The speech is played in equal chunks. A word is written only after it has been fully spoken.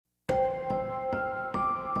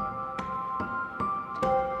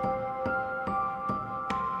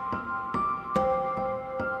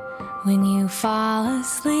When you fall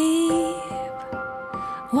asleep,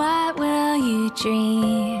 what will you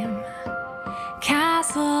dream?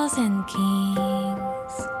 Castles and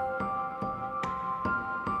kings.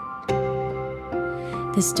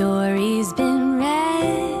 The story's been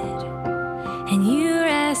read, and you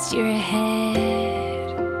rest your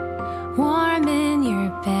head warm in your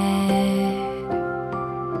bed.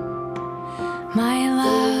 My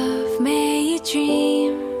love, may you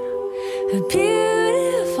dream of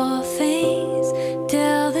beautiful things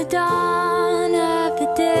till the dawn of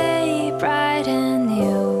the day, bright and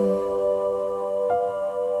new.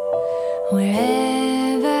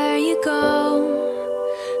 Wherever you go,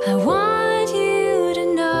 I want you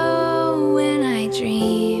to know when I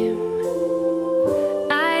dream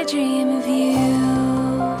of you.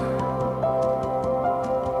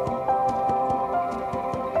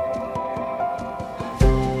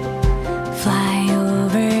 Fly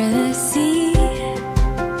over the sea,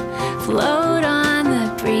 float on the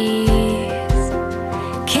breeze,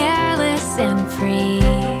 careless and free.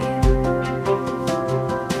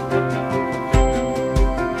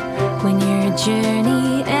 When your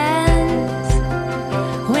journey ends,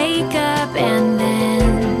 wake up and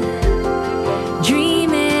then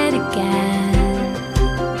dream it again.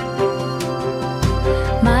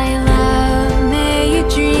 My love, may you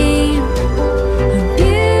dream of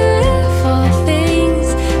beautiful things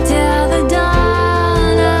till the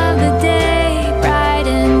dawn of the day, bright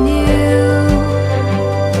and new.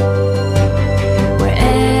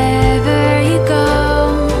 Wherever you go,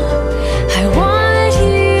 I want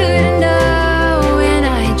you to know when I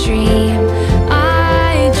dream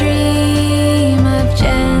of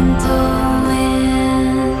gentle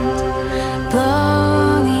wind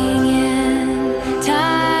blowing in.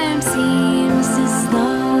 Time seems to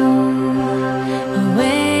slow.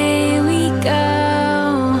 Away we go.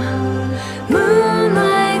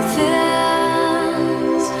 Moonlight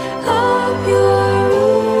fills up your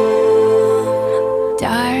room.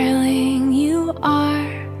 Darling, you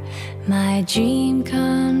are my dream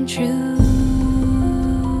come true.